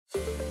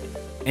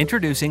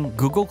Introducing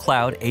Google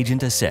Cloud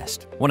Agent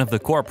Assist, one of the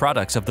core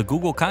products of the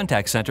Google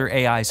Contact Center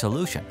AI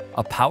solution,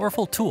 a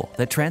powerful tool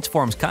that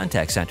transforms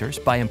contact centers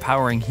by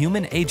empowering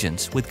human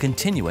agents with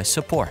continuous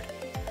support.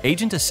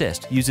 Agent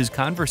Assist uses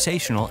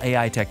conversational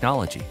AI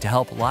technology to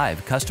help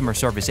live customer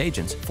service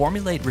agents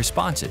formulate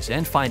responses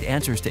and find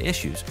answers to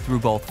issues through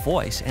both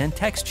voice and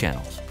text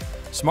channels.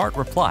 Smart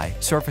Reply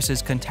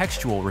surfaces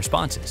contextual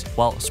responses,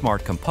 while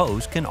Smart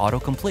Compose can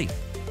autocomplete.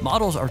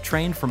 Models are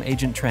trained from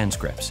agent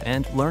transcripts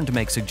and learn to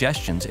make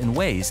suggestions in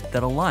ways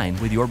that align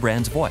with your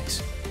brand's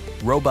voice.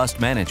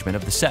 Robust management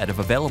of the set of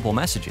available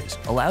messages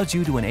allows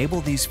you to enable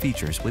these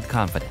features with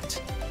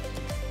confidence.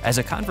 As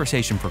a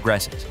conversation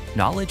progresses,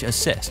 Knowledge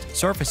Assist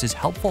surfaces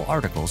helpful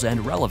articles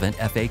and relevant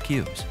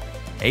FAQs.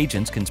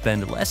 Agents can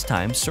spend less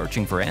time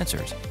searching for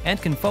answers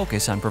and can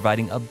focus on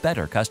providing a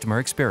better customer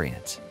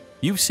experience.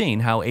 You've seen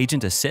how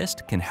Agent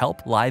Assist can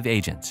help live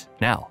agents.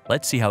 Now,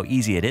 let's see how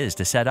easy it is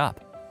to set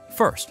up.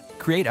 First,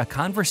 create a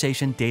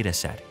conversation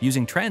dataset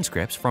using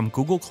transcripts from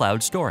Google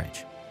Cloud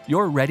Storage.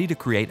 You're ready to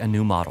create a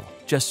new model.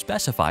 Just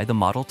specify the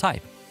model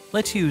type.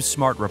 Let's use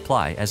Smart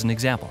Reply as an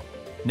example.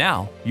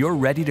 Now, you're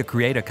ready to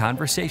create a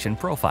conversation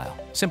profile.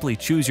 Simply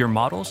choose your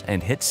models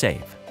and hit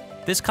Save.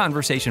 This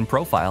conversation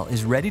profile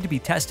is ready to be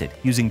tested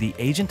using the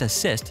Agent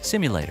Assist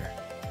simulator.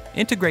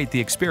 Integrate the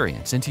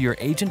experience into your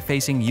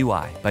agent-facing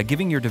UI by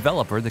giving your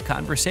developer the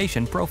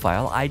Conversation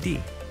Profile ID.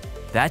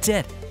 That's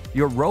it!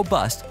 Your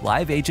robust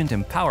live agent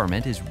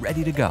empowerment is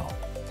ready to go.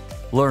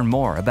 Learn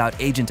more about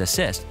Agent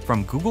Assist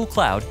from Google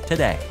Cloud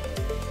today.